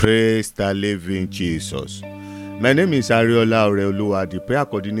Praise the living Jesus. My name is Ariola Oreoluwa, the prayer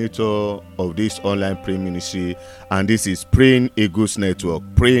coordinator of this online prayer ministry, and this is Praying Eagles Network.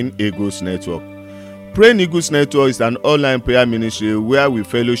 Praying Eagles Network. Praying Eagles Network is an online prayer ministry where we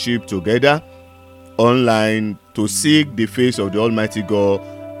fellowship together online to seek the face of the Almighty God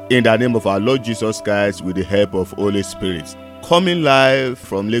in the name of our Lord Jesus Christ with the help of Holy Spirit. Coming live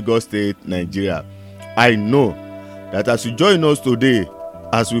from Lagos State, Nigeria. I know that as you join us today,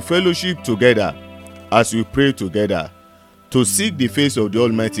 as we fellowship together, as we pray together to seek the face of the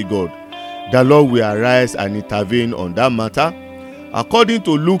Almighty God, the Lord will arise and intervene on that matter. According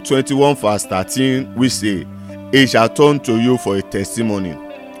to Luke 21 verse 13, we say, "It shall turn to you for a testimony."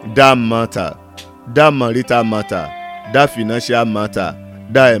 That matter, that marital matter, that financial matter,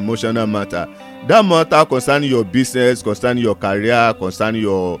 that emotional matter, that matter concerning your business, concerning your career, concerning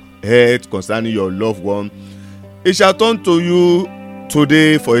your health, concerning your loved one, it shall turn to you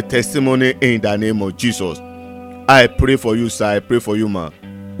today for a testimony in the name of Jesus. I pray for you, sir. I pray for you, ma.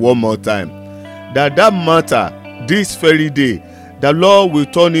 One more time. That matter, this very day, the Lord will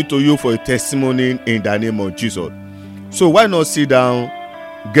turn it to you for a testimony in the name of Jesus. So why not sit down,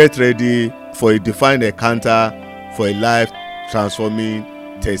 get ready for a divine encounter, for a life transforming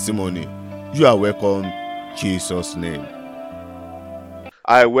testimony. You are welcome, in Jesus' name.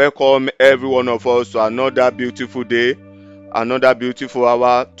 I welcome every one of us to another beautiful day, another beautiful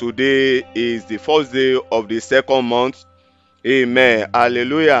hour. Today is the first day of the second month. Amen.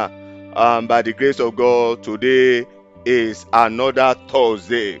 Hallelujah. By the grace of God, today is another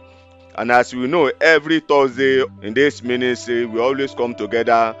Thursday. And as we know, every Thursday in this ministry, we always come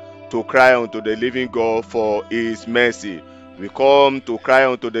together to cry unto the living God for His mercy. We come to cry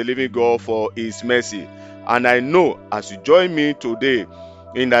unto the living God for His mercy. And I know as you join me today,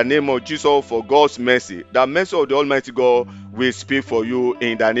 in the name of Jesus, for God's mercy, the mercy of the Almighty God will speak for you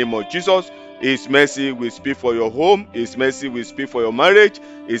in the name of Jesus. His mercy will speak for your home. His mercy will speak for your marriage.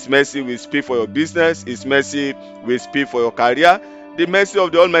 His mercy will speak for your business. His mercy will speak for your career. The mercy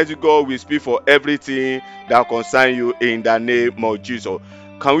of the Almighty God will speak for everything that concerns you in the name of Jesus.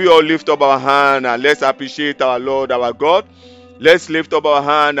 Can we all lift up our hand and let's appreciate our Lord, our God? Let's lift up our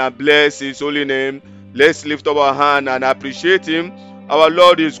hand and bless His holy name. Let's lift up our hand and appreciate Him. Our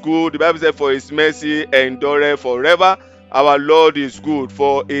Lord is good. The Bible says, "For His mercy endureth forever." Our Lord is good,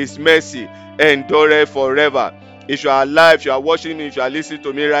 for His mercy endureth forever. If you are alive, if you are watching me, if you are listening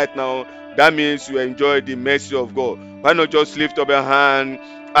to me right now, that means you enjoy the mercy of God. Why not just lift up your hand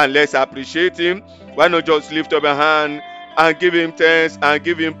and let's appreciate Him? Why not just lift up your hand and give Him thanks and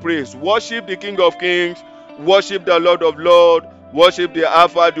give Him praise? Worship the King of Kings. Worship the Lord of Lords. Worship the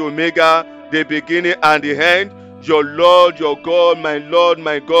Alpha, the Omega, the beginning and the end. Your Lord, your God, my Lord,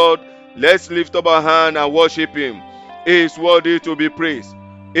 my God. Let's lift up our hand and worship Him. He is worthy to be praised.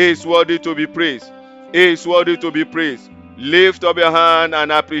 He is worthy to be praised. He is worthy to be praised. Lift up your hand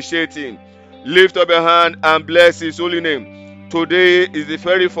and appreciate Him. Lift up your hand and bless His holy name. Today is the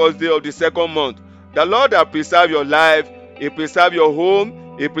very first day of the second month. The Lord has preserved your life. He preserved your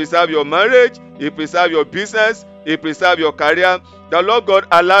home. He preserved your marriage. He preserved your business. He preserved your career. The Lord God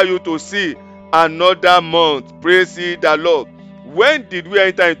allow you to see another month. Praise ye the Lord. When did we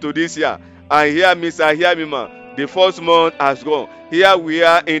enter into this year? And hear me, sir, hear me, man. The first month has gone. Here we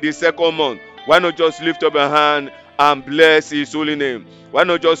are in the second month. Why not just lift up your hand and bless His holy name? Why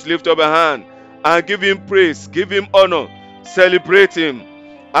not just lift up your hand and give Him praise, give Him honor, celebrate Him,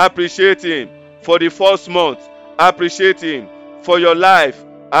 appreciate Him for the first month, appreciate Him for your life,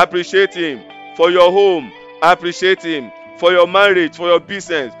 appreciate Him for your home, appreciate Him for your marriage, for your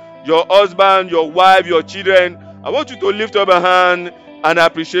business, your husband, your wife, your children. I want you to lift up your hand and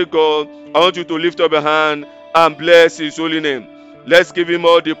appreciate God. I want you to lift up your hand and bless His holy name. Let's give Him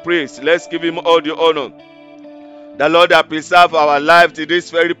all the praise. Let's give Him all the honor. The Lord has preserved our life to this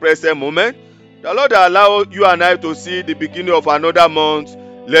very present moment. The Lord has allowed you and I to see the beginning of another month.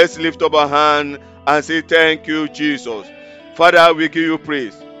 Let's lift up our hand and say, "Thank you, Jesus." Father, we give you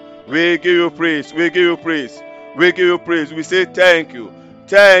praise. We give you praise. We give you praise. We give you praise. We say thank you.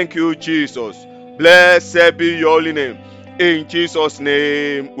 Thank you, Jesus. Blessed be your holy name. In Jesus'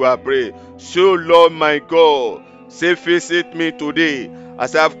 name we are praying. So, Lord my God, say, visit me today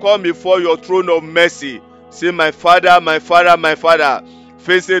as I have come before your throne of mercy. Say, my Father, my Father, my Father,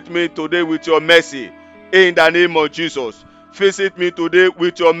 visit me today with your mercy. In the name of Jesus. Visit me today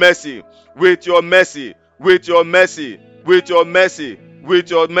with your mercy. With your mercy. With your mercy. With your mercy. With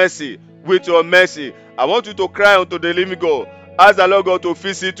your mercy. With your mercy. I want you to cry unto the living God. Ask the Lord God to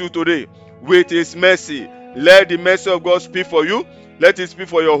visit you today with His mercy. Let the mercy of God speak for you. Let it speak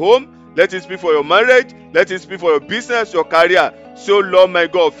for your home. Let it speak for your marriage. Let it speak for your business, your career. So Lord my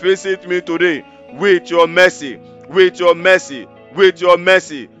God, visit me today with your mercy, with your mercy, with your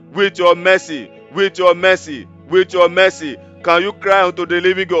mercy, with your mercy, with your mercy, with your mercy. Can you cry unto the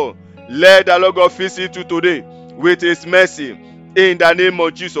living God? Let the Lord God visit you today with his mercy in the name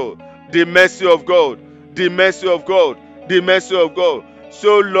of Jesus. The mercy of God, the mercy of God, the mercy of God.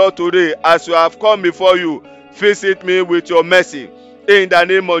 So Lord, today as you have come before you, visit me with your mercy in the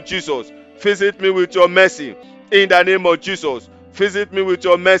name of Jesus. Visit me with your mercy in the name of Jesus. Visit me with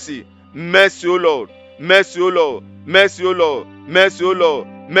your mercy. Mercy, O Lord. Mercy, O Lord. Mercy, O Lord. Mercy, O Lord.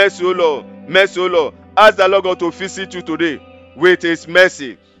 Mercy, O Lord. Mercy, O Lord. Ask the Lord God to visit you today with his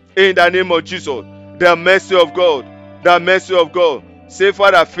mercy in the name of Jesus. The mercy of God. The mercy of God. Say,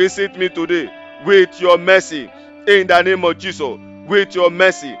 Father, visit me today with your mercy in the name of Jesus. With your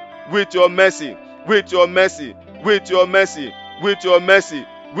mercy. With your mercy. With your mercy. With your mercy. With your mercy.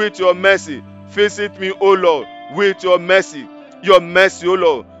 With your mercy. Visit me, O Lord, with your mercy. Your mercy, O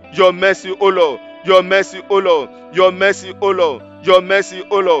Lord. Your mercy, O Lord. Your mercy, O Lord. Your mercy, O Lord. Your mercy,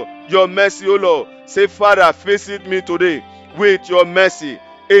 O Lord. Your mercy, O Lord. Say, Father, visit me today with your mercy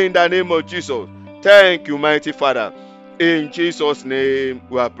in the name of Jesus. Thank you, mighty Father. In Jesus' name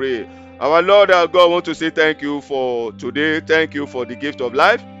we are praying. Our Lord, our God, want to say thank you for today. Thank you for the gift of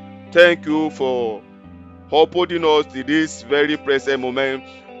life. Thank you for upholding us to this very present moment.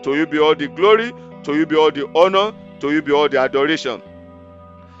 To you be all the glory, to you be all the honor, to you be all the adoration.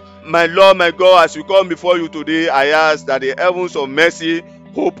 My Lord, my God, as we come before you today, I ask that the heavens of mercy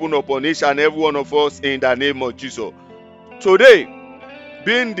open upon each and every one of us in the name of Jesus. Today,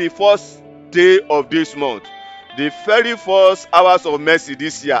 being the first day of this month, the very first hours of mercy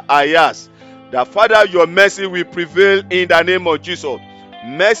this year, I ask that, Father, your mercy will prevail in the name of Jesus.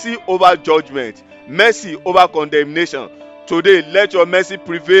 Mercy over judgment, mercy over condemnation. Today, let your mercy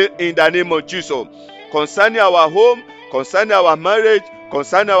prevail in the name of Jesus. Concerning our home, concerning our marriage,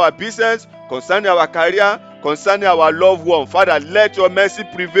 concerning our business, concerning our career, concerning our loved one, Father, let your mercy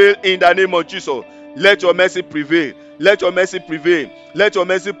prevail in the name of Jesus. Let your mercy prevail. Let your mercy prevail. Let your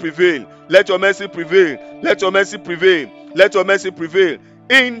mercy prevail. Let your mercy prevail. Let your mercy prevail. Let your mercy prevail.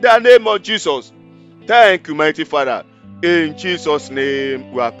 In the name of Jesus. Thank you, mighty Father. In Jesus'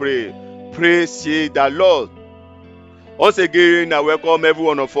 name we are praying. Praise ye the Lord. Once again, I welcome every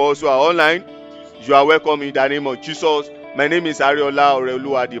one of us who are online. You are welcome in the name of Jesus. My name is Ariola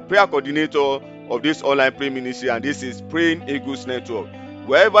Oreoluwa, the prayer coordinator of this online prayer ministry, and this is Praying Eagles Network.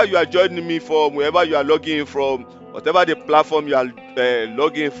 Wherever you are joining me from, wherever you are logging in from, whatever the platform you are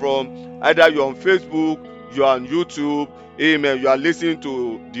logging in from, either you are on Facebook, you are on YouTube, amen, you are listening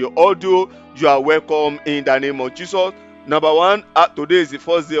to the audio, you are welcome in the name of Jesus. Number one, today is the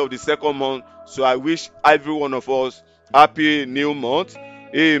first day of the second month, so I wish every one of us happy new month.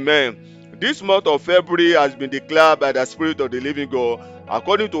 Amen. This month of February has been declared by the Spirit of the living God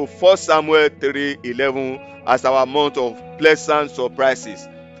according to 1 Samuel 3:11 as our month of pleasant surprises.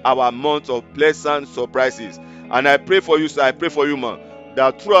 Our month of pleasant surprises. And I pray for you, sir, I pray for you, man,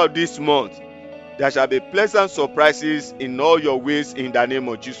 that throughout this month there shall be pleasant surprises in all your ways in the name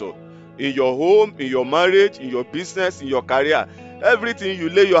of Jesus. In your home, in your marriage, in your business, in your career, everything you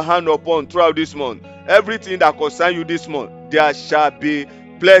lay your hand upon throughout this month, everything that concerns you this month, there shall be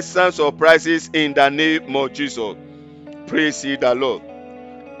pleasant surprises in the name of Jesus. Praise ye the Lord.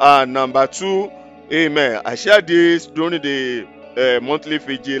 And number two, amen. I shared this during the monthly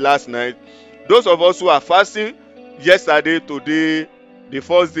vigil last night. Those of us who are fasting, yesterday, today, the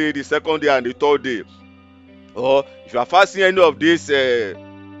first day, the second day, and the third day, or if you are fasting any of these 3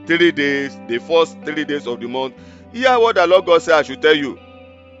 days, the first 3 days of the month, hear what the Lord God said I should tell you.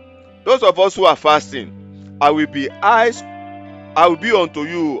 Those of us who are fasting, I will be unto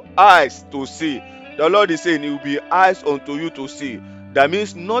you eyes to see. The Lord is saying, He will be eyes unto you to see. That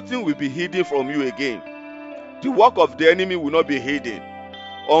means nothing will be hidden from you again. The work of the enemy will not be hidden.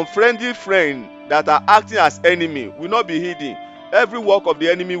 Unfriendly friends that are acting as enemy will not be hidden. Every work of the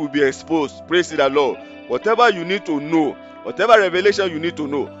enemy will be exposed. Praise the Lord. Whatever you need to know, whatever revelation you need to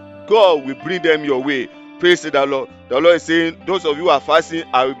know, God will bring them your way. Praise the Lord. The Lord is saying, those of you who are fasting,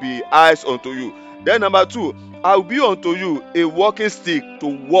 I will be eyes unto you. Then number two, I will be unto you a walking stick to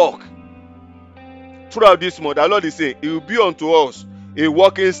walk. Throughout this month, the Lord is saying, He will be unto us a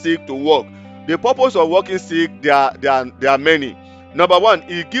walking stick to walk. The purpose of walking stick, there are many. Number one,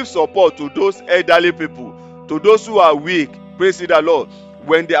 He gives support to those elderly people, to those who are weak. Praise the Lord.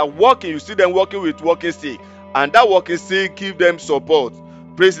 When they are walking, you see them walking with walking stick, and that walking stick gives them support.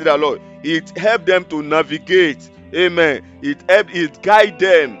 Praise the Lord. It helps them to navigate. Amen. It guides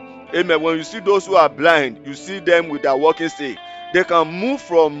them. Amen. When you see those who are blind, you see them with their walking stick. They can move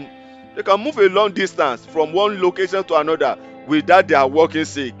a long distance from one location to another with that they are walking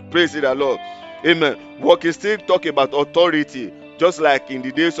stick. Praise the Lord. Amen. Walking stick talk about authority, just like in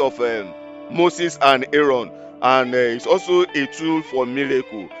the days of Moses and Aaron, and it's also a tool for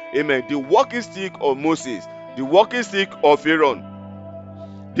miracle. Amen. The walking stick of Moses, the walking stick of Aaron,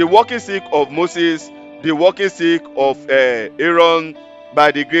 the walking stick of Moses, the walking stick of Aaron,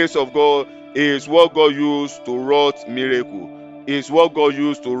 by the grace of God, is what God used to wrought miracle. Is what God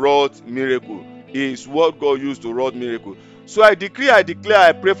used to wrought miracle. Is what God used to wrought miracle. So I decree, I declare,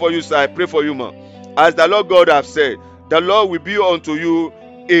 I pray for you, sir. I pray for you, man. As the Lord God have said, the Lord will be unto you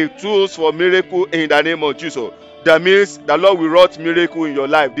a tools for miracle in the name of Jesus. That means the Lord will wrought miracle in your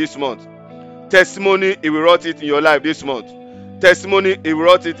life this month. Testimony, He will wrought it in your life this month. Testimony, He will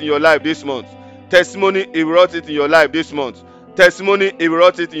wrought it in your life this month. Testimony, He will wrought it in your life this month. Testimony, He will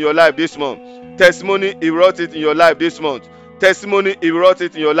wrought it in your life this month. Testimony, He will wrought it in your life this month. Testimony, He will wrought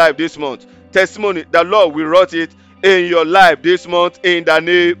it in your life this month. Testimony, the Lord will wrought it in your life this month in the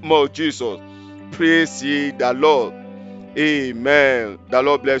name of Jesus. Praise ye the Lord. Amen. The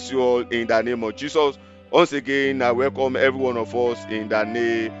Lord bless you all in the name of Jesus. Once again, I welcome every one of us in the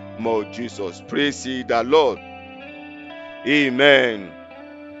name of Jesus. Praise ye the Lord. Amen.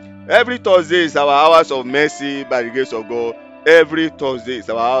 Every Thursday is our hours of mercy by the grace of God. Every Thursday is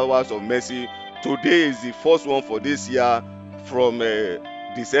our hours of mercy. Today is the first one for this year. From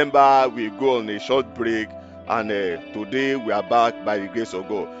December, we go on a short break, and today we are back by the grace of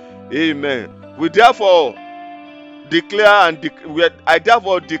God. Amen. We therefore declare and I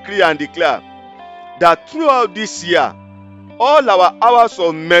therefore decree and declare that throughout this year, all our hours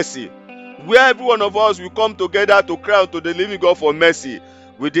of mercy, where every one of us will come together to cry out to the living God for mercy,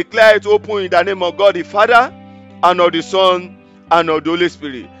 we declare it open in the name of God the Father, and of the Son, and of the Holy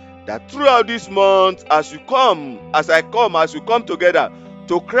Spirit. That throughout this month, as we come together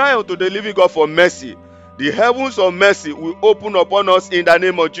to cry unto the living God for mercy, the heavens of mercy will open upon us in the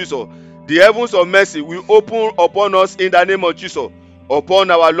name of Jesus. The heavens of mercy will open upon us in the name of Jesus, upon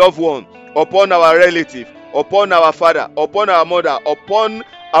our loved one, upon our relative, upon our father, upon our mother, upon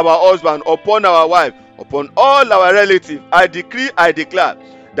our husband, upon our wife, upon all our relatives. I decree, I declare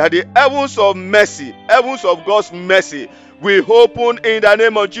that the heavens of mercy, heavens of God's mercy, will open in the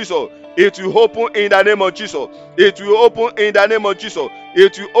name of Jesus. It will open in the name of Jesus. It will open in the name of Jesus.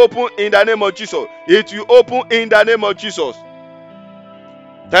 It will open in the name of Jesus. It will open in the name of Jesus.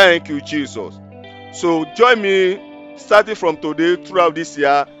 Thank you, Jesus. So join me starting from today throughout this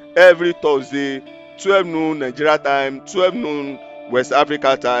year, every Thursday, 12 noon Nigeria time, 12 noon West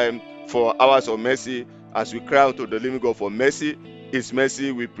Africa time, for hours of mercy, as we cry out to the living God for mercy. His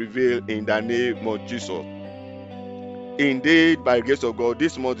mercy will prevail in the name of Jesus. Indeed, by the grace of God,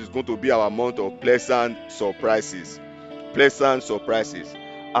 this month is going to be our month of pleasant surprises. Pleasant surprises.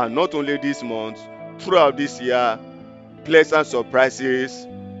 And not only this month, throughout this year, pleasant surprises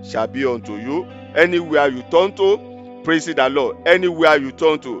shall be unto you. Anywhere you turn to, praise the Lord. Anywhere you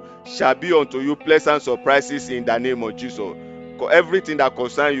turn to shall be unto you pleasant surprises in the name of Jesus. Everything that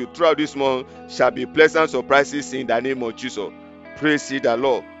concerns you throughout this month shall be pleasant surprises in the name of Jesus. Praise the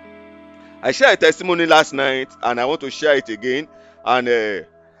Lord. I shared a testimony last night, and I want to share it again. And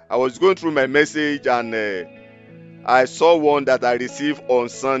I was going through my message, and I saw one that I received on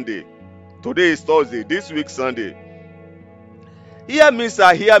Sunday. Today is Thursday. This week Sunday. Hear me,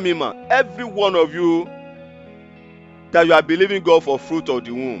 sir. Hear me, man. Every one of you that you are believing God for fruit of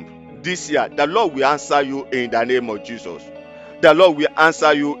the womb this year, the Lord will answer you in the name of Jesus. The Lord will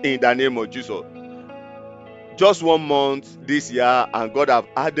answer you in the name of Jesus. Just 1 month this year, and God have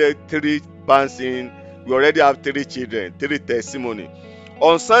added 3 bouncing. We already have 3 children, 3 testimony.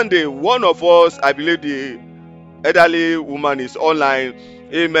 On Sunday, one of us, I believe the elderly woman is online.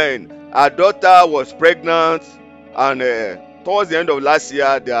 Amen. Her daughter was pregnant, and towards the end of last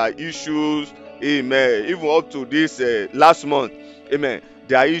year, there are issues. Amen. Even up to this last month, amen,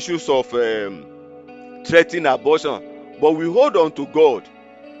 there are issues of threatening abortion. But we hold on to God,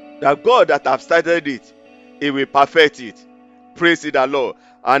 that God that have started it, He will perfect it. Praise the Lord.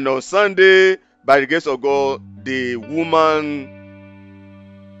 And on Sunday, by the grace of God, the woman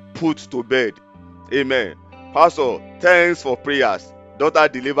put to bed. Amen. Pastor, thanks for prayers. Daughter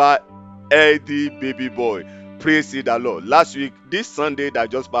deliver healthy baby boy. Praise the Lord. Last week, this Sunday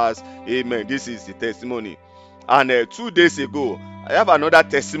that just passed, amen, this is the testimony. And 2 days ago, I have another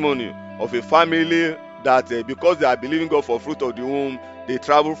testimony of a family that because they are believing God for fruit of the womb, they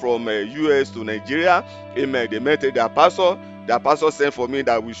travel from US to Nigeria. Amen. They met their pastor. Their pastor sent for me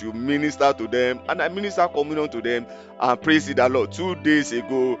that we should minister to them, and I minister communion to them. And praise the Lord. 2 days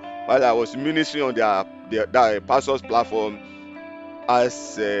ago, while I was ministering on their pastor's platform,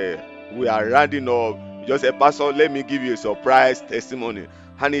 as we are rounding up, He just said, Pastor, let me give you a surprise testimony.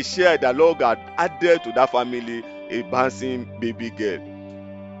 And he shared that Lord had added to that family a bouncing baby girl.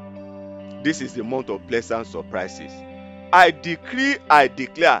 This is the month of pleasant surprises. I decree, I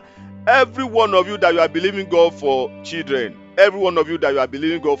declare, every one of you that you are believing God for children, every one of you that you are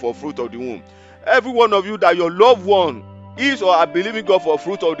believing God for fruit of the womb, every one of you that your loved one is or are believing God for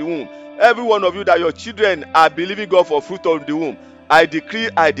fruit of the womb, every one of you that your children are believing God for fruit of the womb, I decree,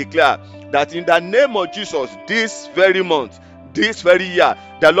 I declare that in the name of Jesus, this very month, this very year,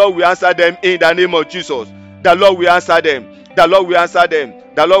 the Lord will answer them in the name of Jesus. The Lord will answer them. The Lord will answer them.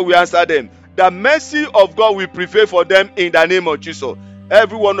 The Lord will answer them. The mercy of God will prevail for them in the name of Jesus.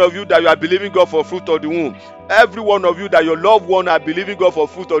 Every one of you that you are believing God for fruit of the womb, every one of you that your loved one are believing God for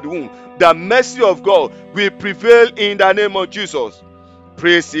fruit of the womb, the mercy of God will prevail in the name of Jesus.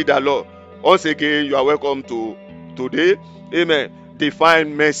 Praise the Lord. Once again, you are welcome to today. Amen.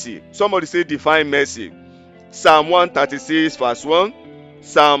 Divine mercy. Somebody say divine mercy. Psalm 136 verse 1.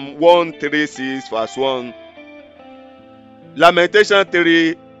 Psalm 136 verse 1. Lamentation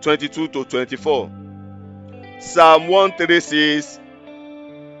 3, 22 to 24. Psalm 136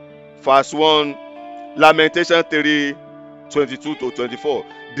 verse 1. Lamentation 3, 22 to 24.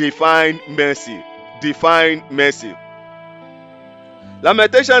 Divine mercy. Divine mercy.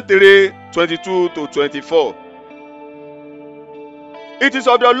 Lamentation 3, 22 to 24. It is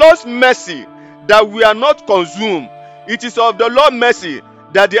of the Lord's mercy that we are not consumed. It is of the Lord's mercy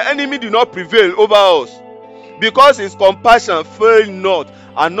that the enemy do not prevail over us. Because his compassion fail not.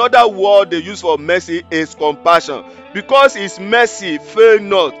 Another word they use for mercy is compassion. Because his mercy fail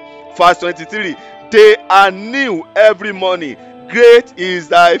not. Verse 23. They are new every morning. Great is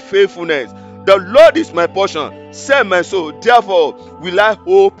thy faithfulness. The Lord is my portion. Said my soul, therefore will I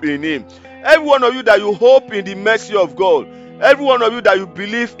hope in him. Every one of you that you hope in the mercy of God, every one of you that you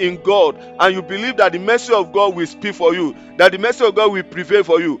believe in God and you believe that the mercy of God will speak for you, that the mercy of God will prevail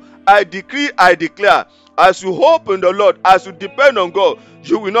for you, I decree, I declare, as you hope in the Lord, as you depend on God,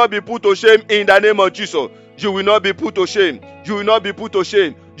 you will not be put to shame in the name of Jesus. You will not be put to shame. You will not be put to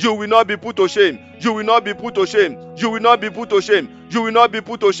shame. You will not be put to shame. You will not be put to shame. You will not be put to shame. You will not be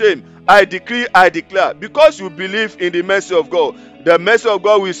put to shame. I decree, I declare, because you believe in the mercy of God, the mercy of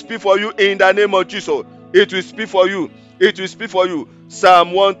God will speak for you in the name of Jesus. It will speak for you. It will speak for you.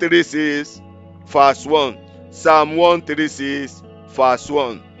 Psalm 136 verse 1. Psalm 136 verse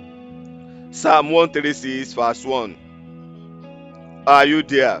 1. Psalm 136 verse 1. Are you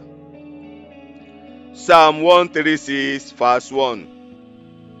there? Psalm 136 verse 1.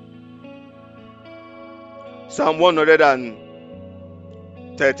 Psalm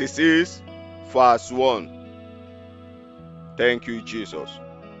 136 verse 1. Thank you, Jesus.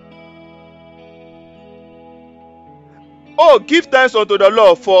 Oh, give thanks unto the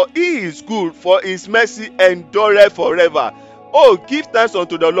Lord, for he is good, for his mercy endureth forever. Oh, give thanks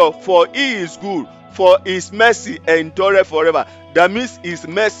unto the Lord, for he is good, for his mercy endureth forever. That means his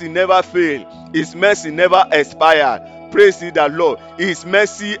mercy never fail, his mercy never expired. Praise the Lord. His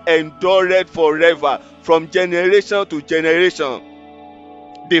mercy endureth forever, from generation to generation.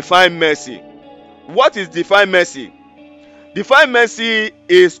 Divine mercy. What is divine mercy? Divine mercy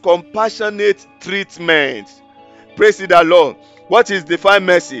is compassionate treatment. Praise the Lord. What is divine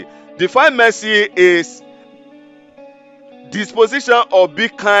mercy? Divine mercy is disposition of be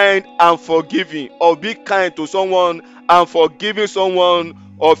kind and forgiving, or be kind to someone and forgiving someone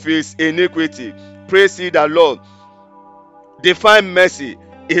of his iniquity. Praise the Lord. Divine mercy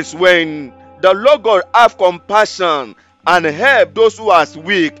is when the Lord God have compassion and help those who are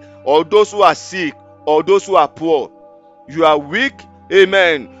weak, or those who are sick, or those who are poor. You are weak,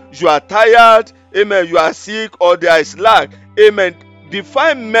 amen. You are tired, amen. You are sick, or there is lack, amen.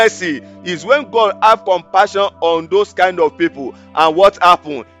 Divine mercy is when God have compassion on those kind of people, and what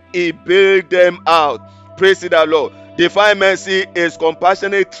happened? He bailed them out. Praise the Lord. Divine mercy is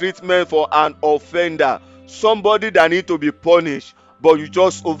compassionate treatment for an offender, somebody that need to be punished, but you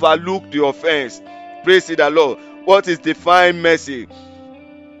just overlook the offense. Praise the Lord. What is divine mercy?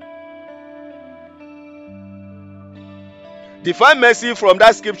 Divine mercy, from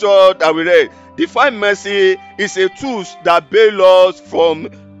that scripture that we read, divine mercy is a tool that bail us from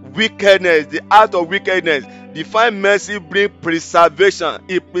wickedness, the act of wickedness. Divine mercy brings preservation.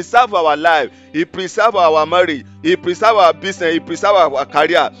 It preserves our life. It preserves our marriage. It preserves our business. It preserves our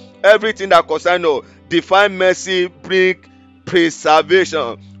career. Everything that concerns us. Divine mercy brings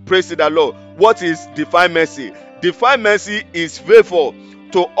preservation. Praise the Lord. What is divine mercy? Divine mercy is favor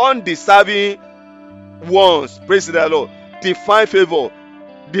to undeserving ones. Praise the Lord. Divine favor.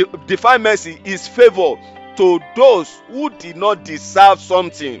 Divine mercy is favor to those who did not deserve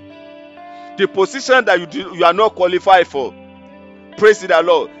something. the position that you are not qualified for. Praise the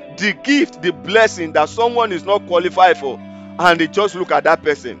Lord. The gift, the blessing that someone is not qualified for, and they just look at that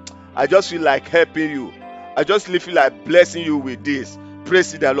person. I just feel like helping you. I just feel like blessing you with this.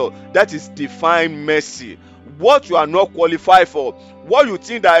 Praise the Lord. That is divine mercy. What you are not qualified for, what you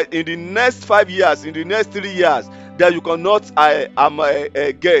think that in the next 5 years, in the next 3 years, that you cannot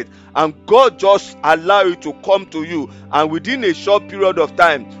get, and God just allow it to come to you, and within a short period of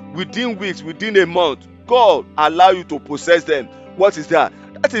time, within weeks, within a month, God allow you to possess them. What is that?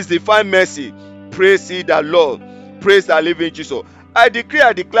 That is divine mercy. Praise the Lord. Praise the living Jesus. I decree,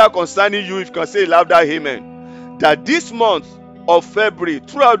 I declare concerning you, if you can say louder, amen, that this month of February,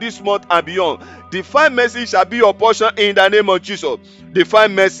 throughout this month and beyond, divine mercy shall be your portion in the name of Jesus.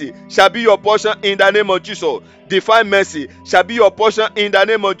 Divine mercy shall be your portion in the name of Jesus. Divine mercy shall be your portion in the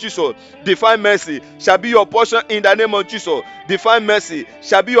name of Jesus. Divine mercy shall be your portion in the name of Jesus. Divine mercy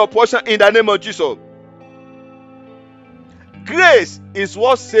shall be your portion in the name of Jesus. Grace is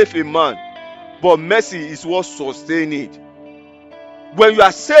what saves a man, but mercy is what sustains it. When you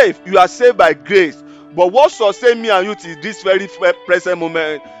are saved by grace. But what sustains me and you till this very present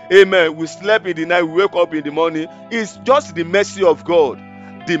moment, amen, we slept in the night, we wake up in the morning, it's just the mercy of God.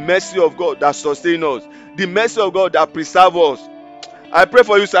 The mercy of God that sustains us. The mercy of God that preserves us. I pray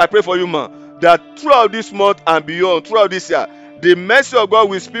for you, sir, I pray for you, man, that throughout this month and beyond, throughout this year, the mercy of God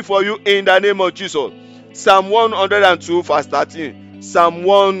will speak for you in the name of Jesus. Psalm 102 verse 13. Psalm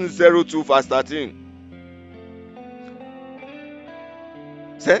 102 verse 13.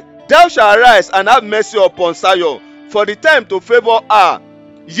 Say, thou shalt arise and have mercy upon Zion, for the time to favor her,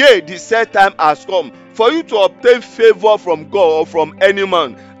 yea, the set time has come. For you to obtain favor from God or from any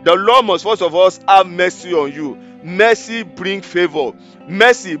man, the Lord must first of all have mercy on you. Mercy bring favor.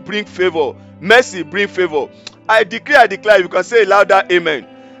 Mercy bring favor. Mercy bring favor. I declare, I declare, you can say louder, amen.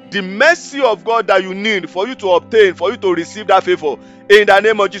 The mercy of God that you need for you to obtain, for you to receive that favor, in the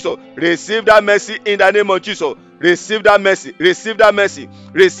name of Jesus. Receive that mercy in the name of Jesus. Receive that mercy. Receive that mercy.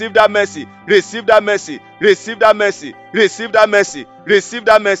 Receive that mercy. Receive that mercy. Receive that mercy. Receive that mercy. Receive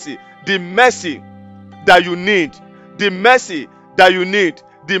that mercy. The mercy that you need. The mercy that you need.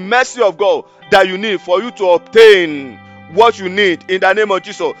 The mercy of God that you need for you to obtain what you need in the name of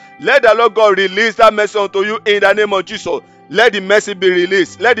Jesus. Let the Lord God release that mercy unto you in the name of Jesus. Let the mercy be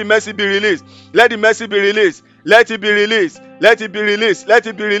released. Let the mercy be released. Let the mercy be released. Let it be released. Let it be released. Let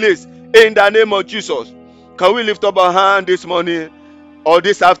it be released in the name of Jesus. Can we lift up our hand this morning or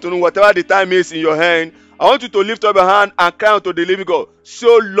this afternoon, whatever the time is in your hand? I want you to lift up your hand and cry unto the living God.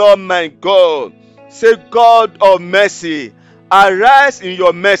 So, Lord my God, say, God of mercy, arise in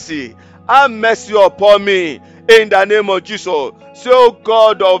your mercy. Have mercy upon me in the name of Jesus. So,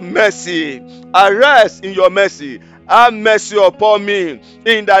 God of mercy, arise in your mercy. Have mercy upon me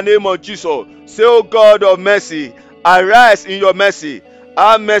in the name of Jesus. Say, oh God of mercy, arise in your mercy.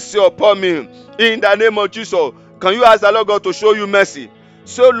 Have mercy upon me in the name of Jesus. Can you ask the Lord God to show you mercy?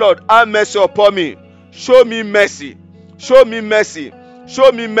 So, Lord, have mercy upon me. Show me mercy. Show me mercy.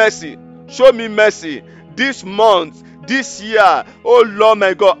 Show me mercy. Show me mercy. This month, this year, oh Lord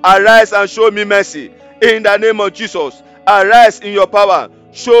my God, arise and show me mercy. In the name of Jesus, arise in your power.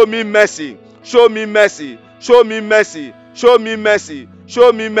 Show me mercy. Show me mercy. Show me mercy. Show me mercy.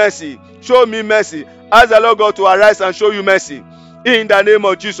 Show me mercy. Show me mercy. Ask the Lord God to arise and show you mercy. In the name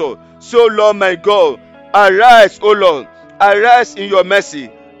of Jesus. So, Lord my God, arise, O Lord. Arise in your mercy.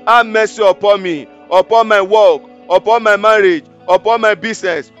 Have mercy upon me, upon my work, upon my marriage, upon my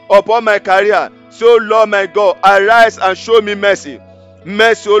business, upon my career. So, Lord my God, arise and show me mercy.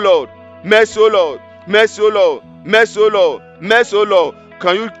 Mercy, O Lord. Mercy, O Lord. Mercy, O Lord. Mercy, O Lord. Mercy, O Lord.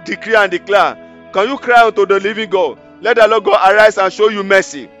 Can you decree and declare? Can you cry unto the living God? Let the Lord God arise and show you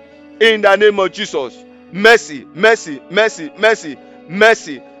mercy. In the name of Jesus. Mercy, mercy, mercy, mercy,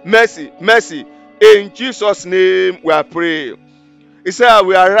 mercy, mercy, mercy. In Jesus' name we are praying. He said, I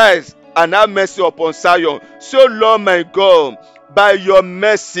will arise and have mercy upon Zion. So, Lord my God, by your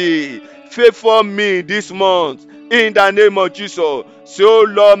mercy, favor me this month. In the name of Jesus. So,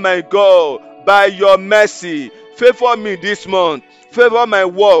 Lord my God, by your mercy, favor me this month. Favor my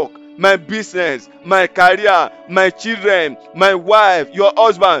work, my business, my career, my children, my wife, your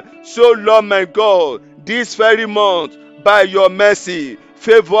husband. So, Lord my God, this very month, by your mercy,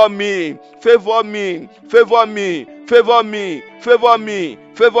 favor me, favor me, favor me, favor me, favor me,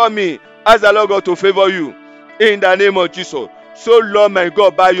 favor me. Ask the Lord God to favor you in the name of Jesus. So, Lord my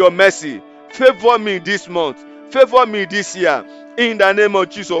God, by your mercy, favor me this month, favor me this year in the name of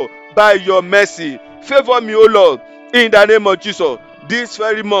Jesus. By your mercy, favor me, O Lord, in the name of Jesus. This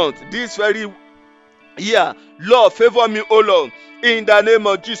very month, this very year, Lord, favor me, O Lord, in the name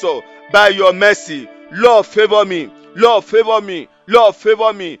of Jesus. by your mercy. Lord, favor me. Lord, favor me. Lord,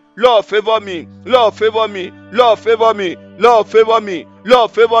 favor me. Lord, favor me. Lord, favor me. Lord, favor me. Lord, favor me.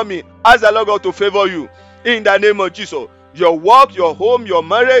 Lord, favor me. Ask the Lord God to favor you in the name of Jesus. Your work, your home, your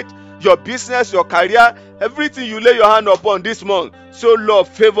marriage, your business, your career, everything you lay your hand upon this month. So Lord,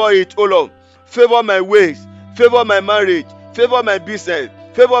 favor it, oh Lord. Favor my ways. Favor my marriage. Favor my business.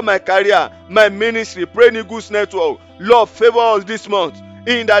 Favor my career, my ministry. Praying Eagles Network. Lord, favor us this month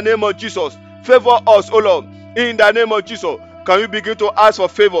in the name of Jesus. Favor us, oh Lord, in the name of Jesus. Can you begin to ask for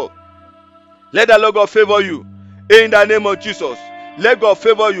favor? Let the Lord God favor you in the name of Jesus. Let God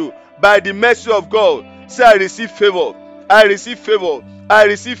favor you by the mercy of God. Say, I receive favor. I receive favor. I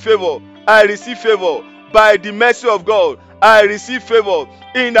receive favor. I receive favor by the mercy of God. I receive favor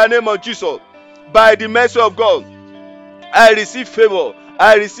in the name of Jesus. By the mercy of God, I receive favor.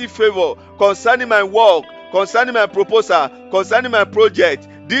 I receive favor concerning my work, concerning my proposal, concerning my project.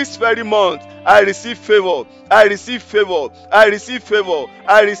 This very month, I receive favor. I receive favor. I receive favor.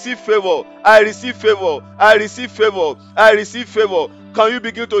 I receive favor. I receive favor. I receive favor. I receive favor. Can you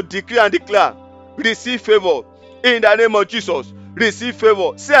begin to decree and declare? Receive favor in the name of Jesus. Receive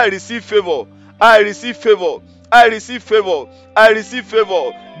favor. Say, I receive favor. I receive favor. I receive favor. I receive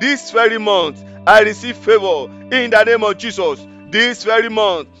favor. This very month, I receive favor in the name of Jesus. This very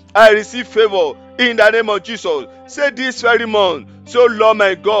month, I receive favor in the name of Jesus. Say, this very month, so Lord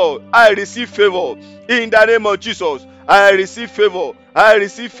my God, I receive favor in the name of Jesus. I receive favor. I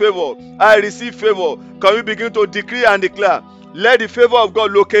receive favor. I receive favor. Can we begin to decree and declare? Let the favor of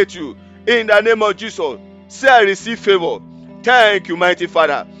God locate you in the name of Jesus. Say, I receive favor. Thank you, mighty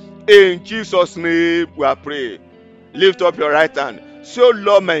Father. In Jesus' name we are praying. Lift up your right hand. So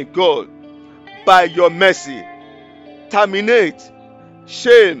Lord my God, by your mercy, terminate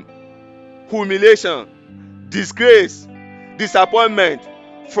shame, humiliation, disgrace, disappointment,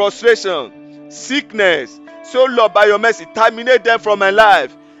 frustration, sickness. So Lord, by your mercy, terminate them from my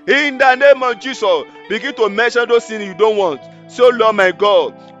life. In the name of Jesus, begin to mention those things you don't want. So Lord my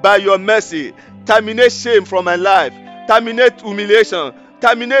God, by your mercy, terminate shame from my life, terminate humiliation,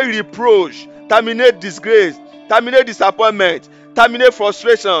 terminate reproach, terminate disgrace, terminate disappointment, terminate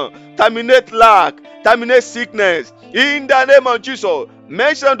frustration, terminate lack, terminate sickness. In the name of Jesus,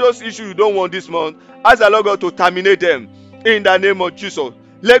 mention those issues you don't want this month. Ask the Lord God to terminate them. In the name of Jesus,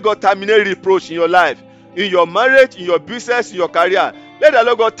 let God terminate reproach in your life, in your marriage, in your business, in your career. Let the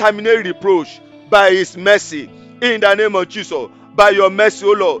Lord God terminate reproach by His mercy. In the name of Jesus, by your mercy,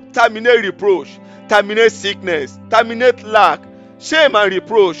 O Lord, terminate reproach, terminate sickness, terminate lack, shame and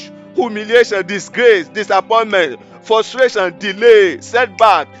reproach, humiliation, disgrace, disappointment, frustration, delay,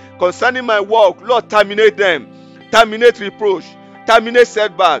 setback concerning my work. Lord, terminate them. Terminate reproach, terminate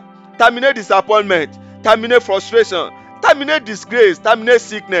setback, terminate disappointment, terminate frustration, terminate disgrace, terminate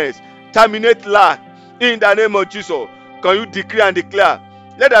sickness, terminate lack. In the name of Jesus, can you decree and declare?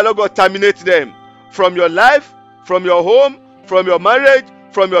 Let the Lord God terminate them from your life, from your home, from your marriage,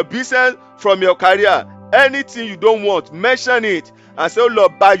 from your business, from your career. Anything you don't want, mention it and say, oh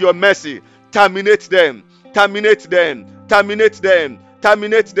Lord, by your mercy, terminate them, terminate them, terminate them,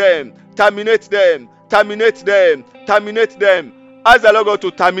 terminate them, terminate them, terminate them, terminate them. Ask the Lord God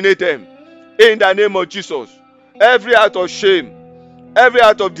to terminate them in the name of Jesus. Every act of shame, every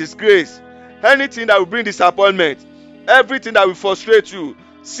act of disgrace, anything that will bring disappointment, everything that will frustrate you,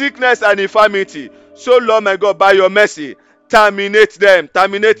 sickness and infirmity. So Lord my God, by your mercy, terminate them,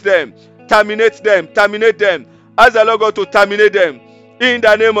 terminate them, terminate them, terminate them. Ask the Lord God to terminate them in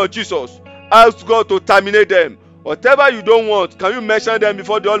the name of Jesus. Ask God to terminate them. Whatever you don't want, can you mention them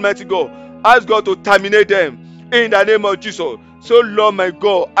before the Almighty God? Ask God to terminate them in the name of Jesus. So Lord my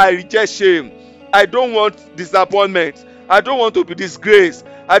God, I reject shame. I don't want disappointment. I don't want to be disgraced.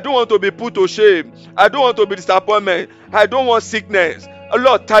 I don't want to be put to shame. I don't want to be disappointment. I don't want sickness.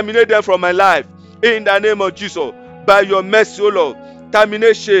 Lord, terminate them from my life in the name of Jesus. By your mercy, O Lord,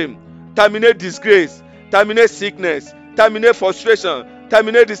 terminate shame, terminate disgrace, terminate sickness, terminate frustration,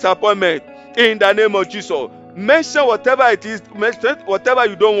 terminate disappointment in the name of Jesus. Mention whatever it is, mention whatever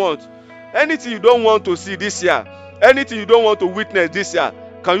you don't want. Anything you don't want to see this year, anything you don't want to witness this year,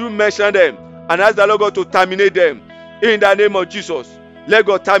 can you mention them and ask the Lord God to terminate them in the name of Jesus? Let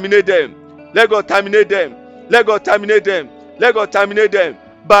God terminate them. Let God terminate them. Let God terminate them. Let God terminate them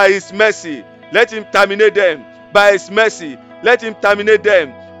by His mercy. Let Him terminate them by His mercy. Let Him terminate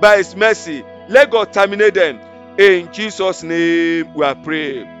them by His mercy. Let God terminate them. In Jesus' name we are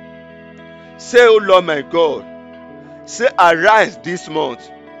praying. Say, oh Lord my God, say, arise this month.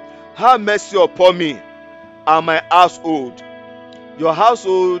 Have mercy upon me and my household. Your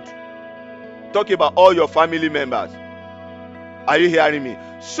household, talk about all your family members. Are you hearing me?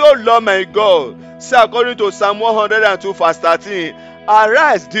 So Lord my God, say according to Psalm 102 verse 13,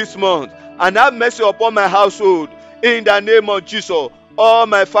 arise this month and have mercy upon my household in the name of Jesus. All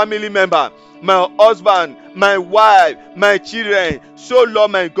my family members, my husband, my wife, my children. So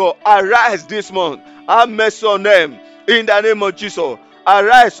Lord my God, arise this month. Have mercy on them in the name of Jesus.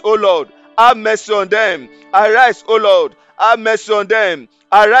 Arise, O Lord. Have mercy on them. Arise, O Lord. Have mercy on them.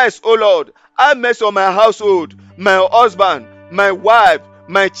 Arise, O Lord. Have mercy on my household, my husband, my wife,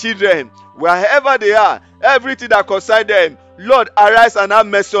 my children, wherever they are, everything that concerns them. Lord, arise and have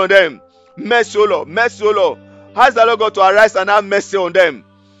mercy on them. Mercy, O Lord. Mercy, O Lord. Ask the Lord God to arise and have mercy on them.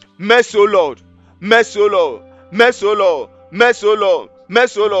 Mercy, O Lord. Mercy, O Lord. Mercy, O Lord. Mercy, O Lord.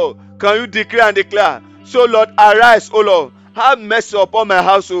 Mercy, O Lord. Can you declare and declare? So, Lord, arise, O Lord. Have mercy upon my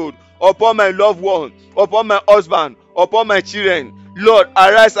household, upon my loved one, upon my husband, upon my children. Lord,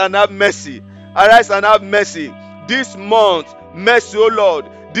 arise and have mercy. Arise and have mercy. This month, mercy, O Lord.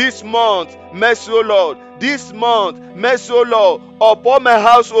 This month, mercy, O Lord. This month, mercy, O Lord. Upon my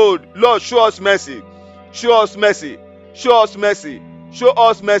household, Lord, show us mercy. Show us mercy. Show us mercy. Show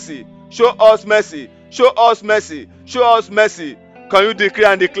us mercy. Show us mercy. Show us mercy. Show us mercy. Can you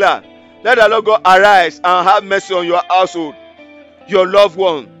declare and declare? Let the Lord God arise and have mercy on your household, your loved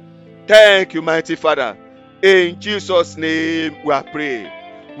one. Thank you, mighty Father. In Jesus' name we are praying.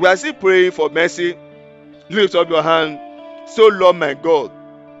 We are still praying for mercy. Lift up your hand. So Lord my God,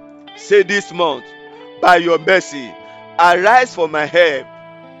 say this month, by your mercy, arise for my help.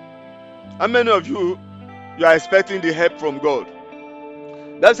 How many of you are expecting the help from God?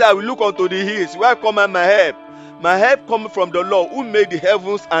 That's why I will look unto the hills. Where cometh my help? My help cometh from the Lord who made the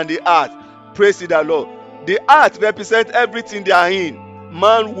heavens and the earth. Praise the Lord. The earth represents everything they are in.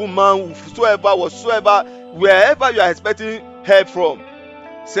 Man, woman, whatsoever, wherever you are expecting help from.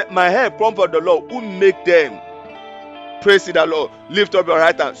 Say, my help comes from the Lord who made them. Praise the Lord. Lift up your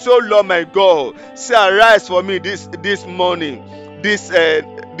right hand. So Lord my God, say arise for me this morning, this day,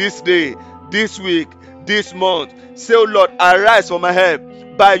 this week, this month. Say, oh Lord, arise for my help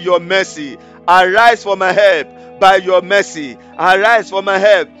by your mercy. Arise for my help by your mercy. Arise for my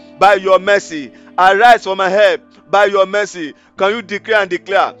help by your mercy. Arise for my help by your mercy. Can you declare and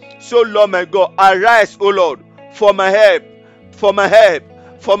declare? So Lord my God, arise, O Lord, for my help, for my help,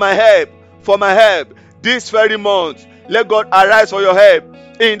 for my help, for my help. This very month, let God arise for your help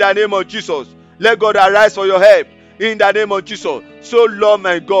in the name of Jesus. Let God arise for your help in the name of Jesus. So Lord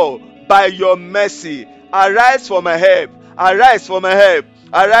my God, by your mercy, arise for my help. Arise for my help.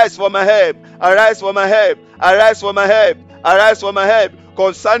 Arise for my help. Arise for my help. Arise for my help. Arise for my help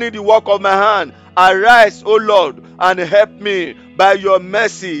concerning the work of my hand. Arise, O Lord, and help me by your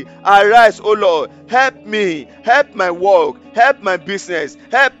mercy. Arise, O Lord, help me, help my work, help my business,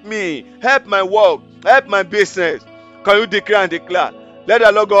 help me, help my work, help my business. Can you declare and declare? Let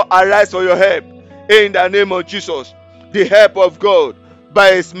the Lord God arise for your help in the name of Jesus. The help of God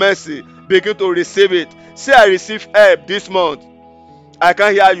by his mercy, begin to receive it. Say, I receive help this month. I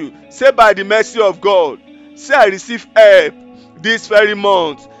can hear you. Say, by the mercy of God. Say, I receive help this very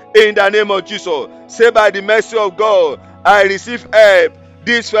month in the name of Jesus. Say, by the mercy of God, I receive help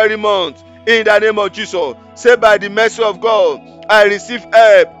this very month in the name of Jesus. Say, by the mercy of God, I receive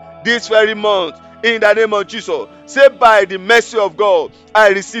help this very month in the name of Jesus. Say, by the mercy of God, I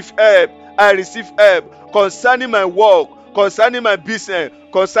receive help. I receive help concerning my work, concerning my business,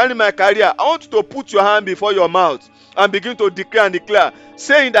 concerning my career. I want you to put your hand before your mouth and begin to declare and declare.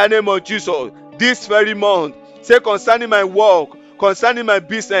 Say, in the name of Jesus, this very month, say, concerning my work, concerning my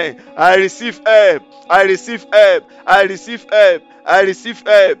business, I receive help. I receive help. I receive help. I receive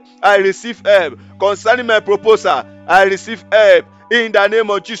help. I receive help. Concerning my proposal, I receive help in the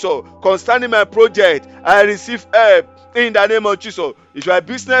name of Jesus. Concerning my project, I receive help in the name of Jesus. If you are a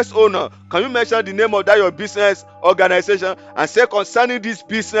business owner, can you mention the name of that your business organization and say, concerning this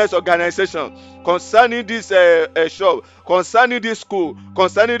business organization, concerning this shop, concerning this school,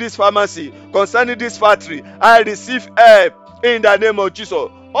 concerning this pharmacy, concerning this factory, I receive help in the name of Jesus.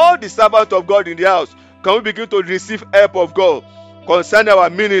 All the servants of God in the house, can we begin to receive help of God concerning our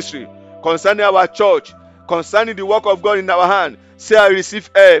ministry, concerning our church, concerning the work of God in our hand? Say, I receive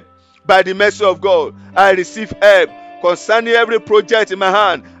help by the mercy of God. I receive help concerning every project in my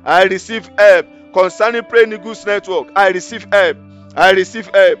hand. I receive help concerning Praying Eagles Network. I receive help. I receive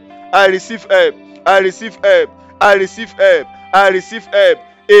help. I receive help. I receive help. I receive help. I receive help.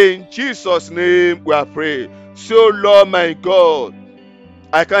 In Jesus' name we are praying. So Lord my God,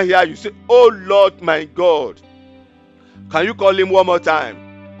 I can hear you say, oh Lord my God. Can you call him one more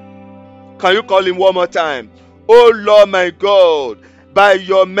time? Can you call him one more time? Oh Lord my God, by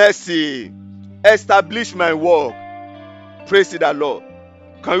your mercy, establish my work. Praise the Lord.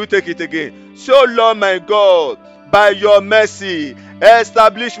 Can you take it again? So Lord my God, by your mercy,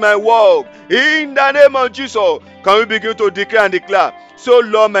 establish my work in the name of Jesus. Can we begin to declare and declare? So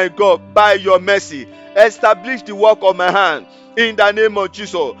Lord my God, by your mercy, establish the work of my hand in the name of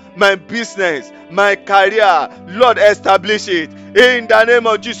Jesus. My business, my career, Lord, establish it in the name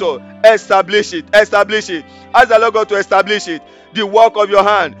of Jesus. Establish it, establish it. Ask the Lord God to establish it. The work of your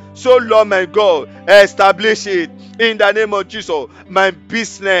hand. So Lord my God, establish it in the name of Jesus. My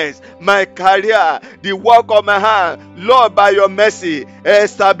business, my career, the work of my hand, Lord, by your mercy,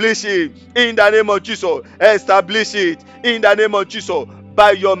 establish it in the name of Jesus. Establish it in the name of Jesus.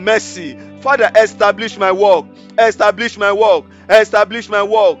 By your mercy, Father, establish my work, establish my work, establish my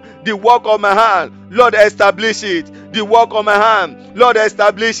work, the work of my hand, Lord, establish it. The work of my hand, Lord,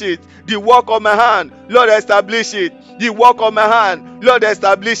 establish it. The work of my hand, Lord, establish it. The work of my hand, Lord,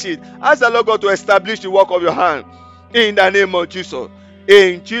 establish it. Ask the Lord God to establish the work of your hand in the name of Jesus.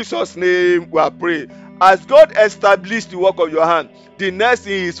 In Jesus' name we are praying. As God established the work of your hand, the next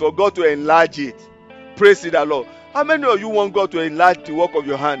thing is for God to enlarge it. Praise the Lord. How many of you want God to enlarge the work of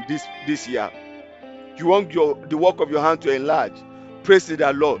your hand this year? You want the work of your hand to enlarge. Praise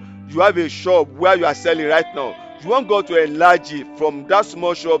the Lord. You have a shop where you are selling right now. You want God to enlarge it from that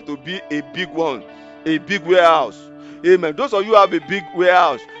small shop to be a big one, a big warehouse. Amen. Those of you who have a big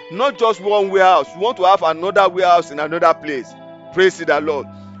warehouse, not just one warehouse, you want to have another warehouse in another place. Praise the Lord.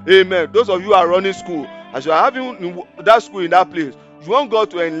 Amen. Those of you who are running school, as you are having that school in that place, you want God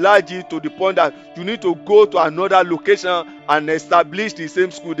to enlarge it to the point that you need to go to another location and establish the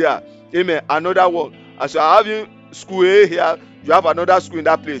same school there. Amen. Another one. As you are having school A here, you have another school in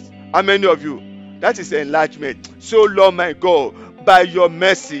that place. How many of you? That is enlargement. So Lord my God, by your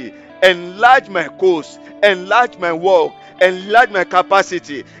mercy, enlarge my course, enlarge my work, enlarge my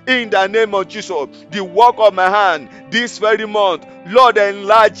capacity in the name of Jesus. The work of my hand this very month, Lord,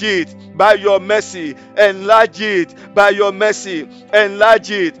 enlarge it by your mercy, enlarge it by your mercy,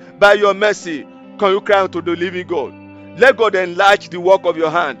 enlarge it by your mercy. Can you cry out to the living God? Let God enlarge the work of your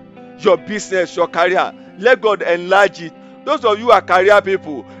hand, your business, your career. Let God enlarge it. Those of you who are career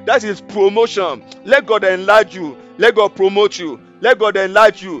people, that is promotion. Let God enlarge you. Let God promote you. Let God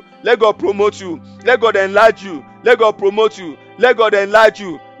enlarge you. Let God promote you. Let God enlarge you. Let God promote you. Let God enlarge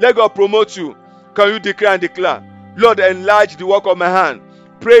you. Let God promote you. Can you declare and declare? Lord, enlarge the work of my hand.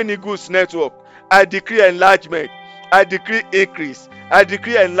 Pray in Eagles Network. I decree enlargement. I decree increase. I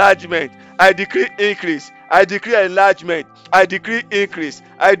decree enlargement. I decree increase. I decree enlargement. I decree increase.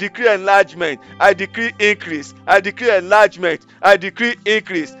 I decree enlargement. I decree increase. I decree enlargement. I decree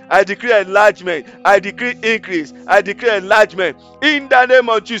increase. I decree enlargement. I decree increase. I decree enlargement. In the name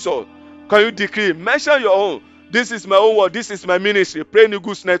of Jesus. Can you decree? Mention your own. This is my own word. This is my ministry. Pray in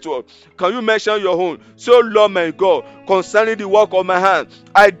Eagles Network. Can you mention your own? So Lord my God, concerning the work of my hand,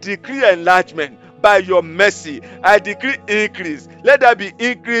 I decree enlargement. By your mercy, I decree increase. Let there be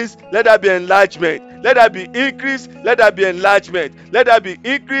increase. Let there be enlargement. Let there be increase. Let there be enlargement. Let there be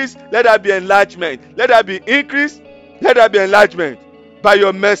increase. Let there be enlargement. Let there be increase. Let there be enlargement. By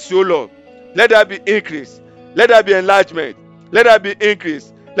your mercy, O Lord. Let there be increase. Let there be enlargement. Let there be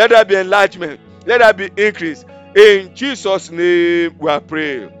increase. Let there be enlargement. Let there be increase. In Jesus' name we are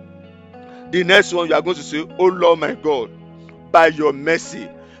praying. The next one you are going to say, oh Lord my God, by your mercy.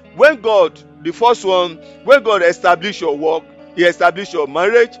 When God, the first one, when God established your work, He established your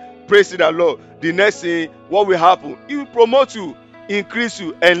marriage, praise the Lord. The next thing, what will happen? He will promote you, increase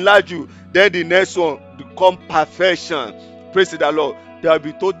you, enlarge you. Then the next one, become perfection. Praise the Lord. There will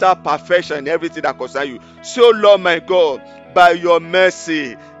be total perfection in everything that concerns you. So Lord my God, by your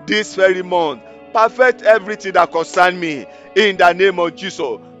mercy, this very month, perfect everything that concerns me in the name of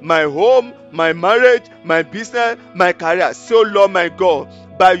Jesus. My home, my marriage, my business, my career. So Lord my God,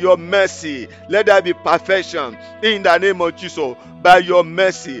 by your mercy, let there be perfection in the name of Jesus. By your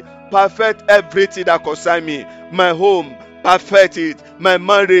mercy, perfect everything that concerns me. My home, perfect it. My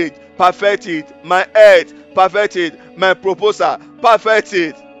marriage, perfect it. My health, perfect it. My proposal, perfect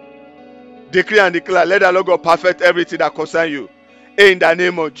it. Decree and declare, let the Lord God perfect everything that concerns you in the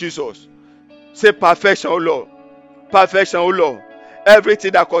name of Jesus. Say perfection, O Lord. Perfection, O Lord.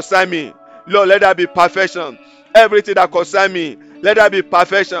 Everything that concerns me, Lord, let there be perfection. Everything that concerns me, let there be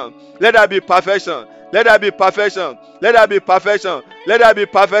perfection. Let there be perfection. Let there be perfection. Let there be perfection. Let there be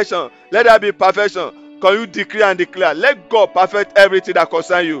perfection. Let there be perfection. Can you decree and declare? Let God perfect everything that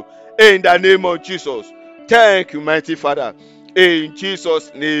concerns you in the name of Jesus. Thank you, mighty Father. In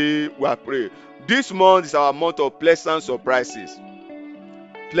Jesus' name we pray. This month is our month of pleasant surprises.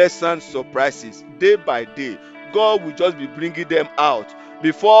 Pleasant surprises. Day by day, God will just be bringing them out.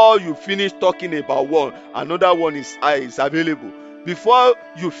 Before you finish talking about one, another one is available. Before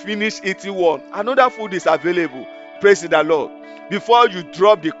you finish eating one, another food is available. Praise the Lord. Before you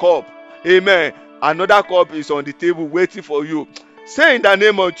drop the cup, amen, another cup is on the table waiting for you. Say in the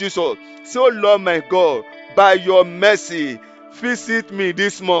name of Jesus, say, oh Lord my God, by your mercy, visit me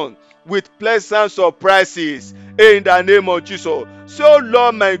this month with pleasant surprises in the name of Jesus. Say, oh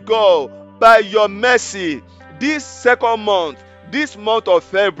Lord my God, by your mercy, this second month, this month of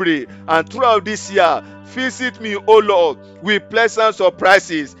February and throughout this year, visit me, oh Lord, with pleasant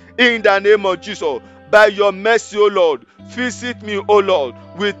surprises in the name of Jesus. By your mercy, oh Lord, visit me, oh Lord,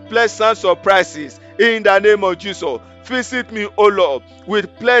 with pleasant surprises in the name of Jesus. Visit me, oh Lord,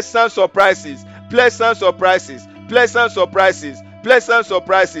 with pleasant surprises, pleasant surprises, pleasant surprises, pleasant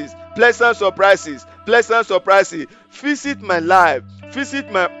surprises, pleasant surprises, pleasant surprises. Visit my life,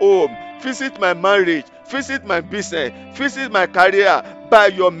 visit my home, visit my marriage, visit my business, visit my career by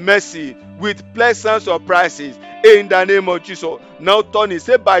your mercy with pleasant surprises in the name of Jesus. Now turn it,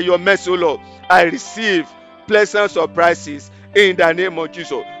 say, by your mercy, O Lord, I receive pleasant surprises in the name of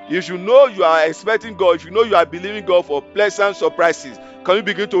Jesus. If you know you are expecting God, if you know you are believing God for pleasant surprises, can you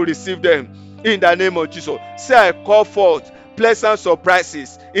begin to receive them in the name of Jesus? Say, I call forth pleasant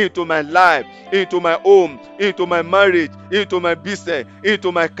surprises into my life, into my home, into my marriage, into my business,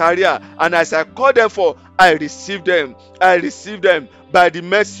 into my career. And as I call them for, I receive them. I receive them by the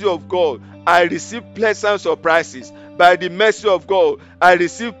mercy of God. I receive pleasant surprises. By the mercy of God, I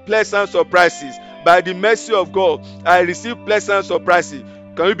receive pleasant surprises. By the mercy of God, I receive pleasant surprises.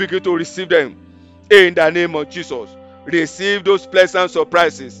 Can you begin to receive them in the name of Jesus? Receive those pleasant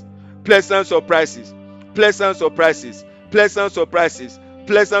surprises. Pleasant surprises. Pleasant surprises. Pleasant surprises.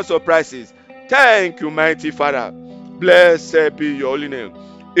 Pleasant surprises. Thank you, mighty Father. Blessed be your holy name.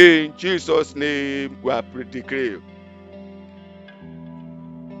 In Jesus' name we are declared.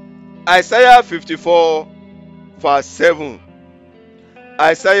 Isaiah 54 verse 7.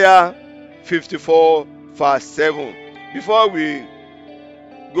 Isaiah 54 verse 7. Before we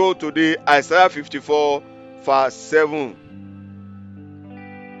go to the Isaiah 54 verse 7.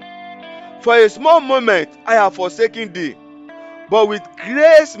 For a small moment I have forsaken thee, but with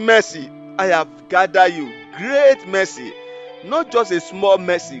great mercy I have gathered you. Great mercy. Not just a small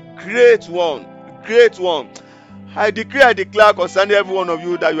mercy, great one. Great one. I decree, I declare concerning every one of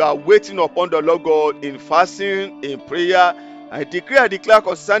you that you are waiting upon the Lord God in fasting, in prayer. I decree, I declare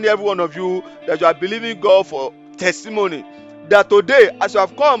concerning every one of you that you are believing God for testimony. That today, as you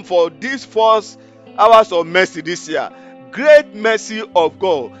have come for these first hours of mercy this year, great mercy of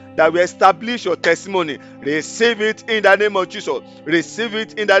God that will establish your testimony. Receive it in the name of Jesus. Receive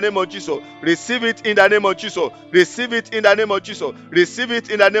it in the name of Jesus. Receive it in the name of Jesus. Receive it in the name of Jesus. Receive it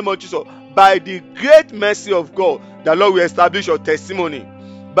in the name of Jesus. By the great mercy of God, the Lord will establish your testimony.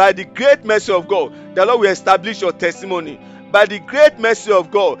 By the great mercy of God, the Lord will establish your testimony. By the great mercy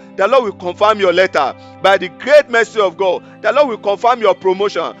of God, the Lord will confirm your letter. By the great mercy of God, the Lord will confirm your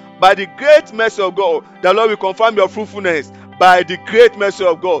promotion. By the great mercy of God, the Lord will confirm your fruitfulness. By the great mercy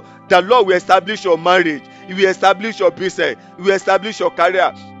of God, the Lord will establish your marriage. He will establish your business. He will establish your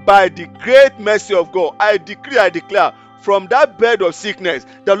career. By the great mercy of God, I decree, I declare, from that bed of sickness,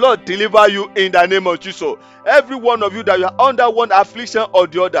 the Lord deliver you in the name of Jesus. Every one of you that you are under one affliction or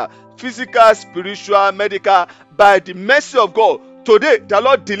the other, physical, spiritual, medical, by the mercy of God, today the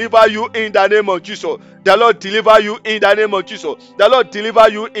Lord deliver you in the name of Jesus. The Lord deliver you in the name of Jesus. The Lord deliver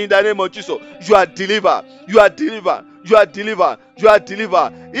you in the name of Jesus. You are delivered. You are delivered. You are delivered. You are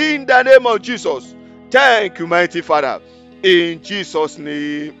delivered in the name of Jesus. Thank you, mighty Father. In Jesus'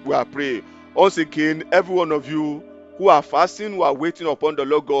 name we are praying. Once again, every one of you who are fasting, who are waiting upon the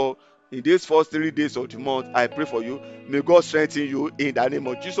Lord God in these first 3 days of the month, I pray for you. May God strengthen you in the name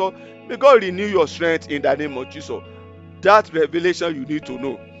of Jesus. May God renew your strength in the name of Jesus. That revelation you need to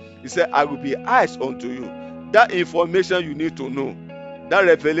know. He said, I will be eyes unto you. That information you need to know. That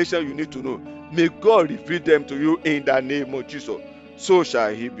revelation you need to know. May God reveal them to you in the name of Jesus. So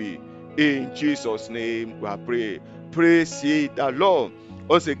shall he be. In Jesus' name we are praying. Praise ye the Lord.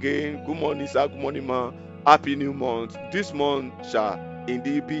 Once again, good morning, sir. Good morning, ma. Happy new month. This month shall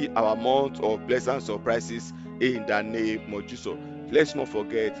indeed be our month of pleasant surprises in the name of Jesus. Let's not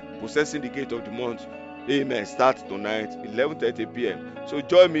forget, possessing the gate of the month. Amen. Start tonight, 11:30 p.m. So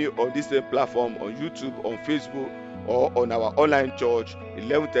join me on this same platform, on YouTube, on Facebook, or on our online church,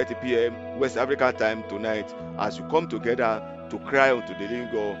 11:30 p.m. West African time tonight, as we come together to cry unto the living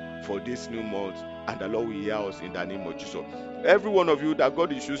God for this new month, and the Lord will hear us in the name of Jesus. Every one of you that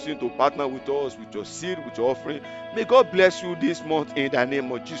God is choosing to partner with us, with your seed, with your offering, may God bless you this month in the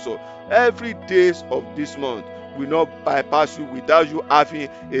name of Jesus. Every days of this month, will not bypass you without you having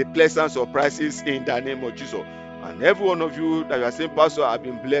a pleasant surprises in the name of Jesus. And every one of you that you are saying, Pastor, I've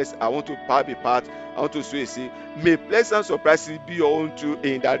been blessed, I want to be part, I want to sow a seed, may pleasant surprises be your own too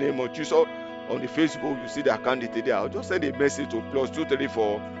in the name of Jesus. On the Facebook, you see the account detail there. I'll just send a message to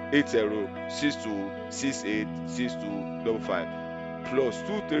 +234 80 62 68 6255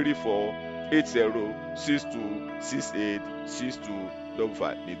 +234 80 62 68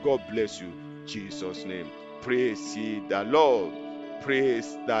 6255. May God bless you. Jesus' name. Praise ye the Lord.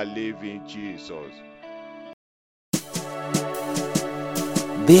 Praise the living Jesus.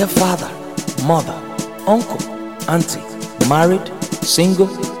 Dear father, mother, uncle, auntie, married, single,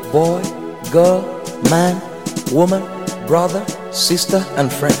 boy, girl, man, woman, brother, sister,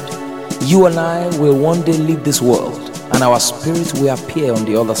 and friend, you and I will one day leave this world, and our spirit will appear on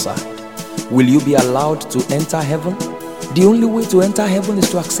the other side. Will you be allowed to enter heaven? The only way to enter heaven is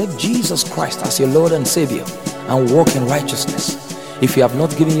to accept Jesus Christ as your Lord and Savior and walk in righteousness. If you have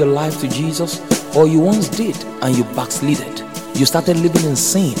not given your life to Jesus, or you once did and you backslided, you started living in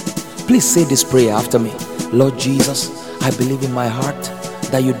sin, please say this prayer after me. Lord Jesus, I believe in my heart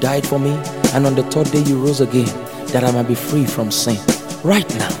that you died for me, and on the third day you rose again, that I might be free from sin. Right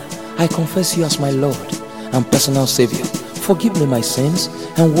now, I confess you as my Lord and personal Savior. Forgive me my sins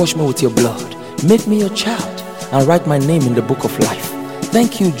and wash me with your blood. Make me your child and write my name in the book of life.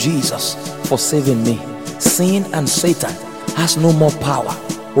 Thank you, Jesus, for saving me. Sin and Satan has no more power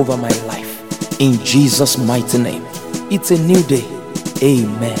over my life. In Jesus' mighty name. It's a new day.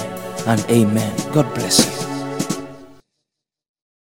 Amen and amen. God bless you.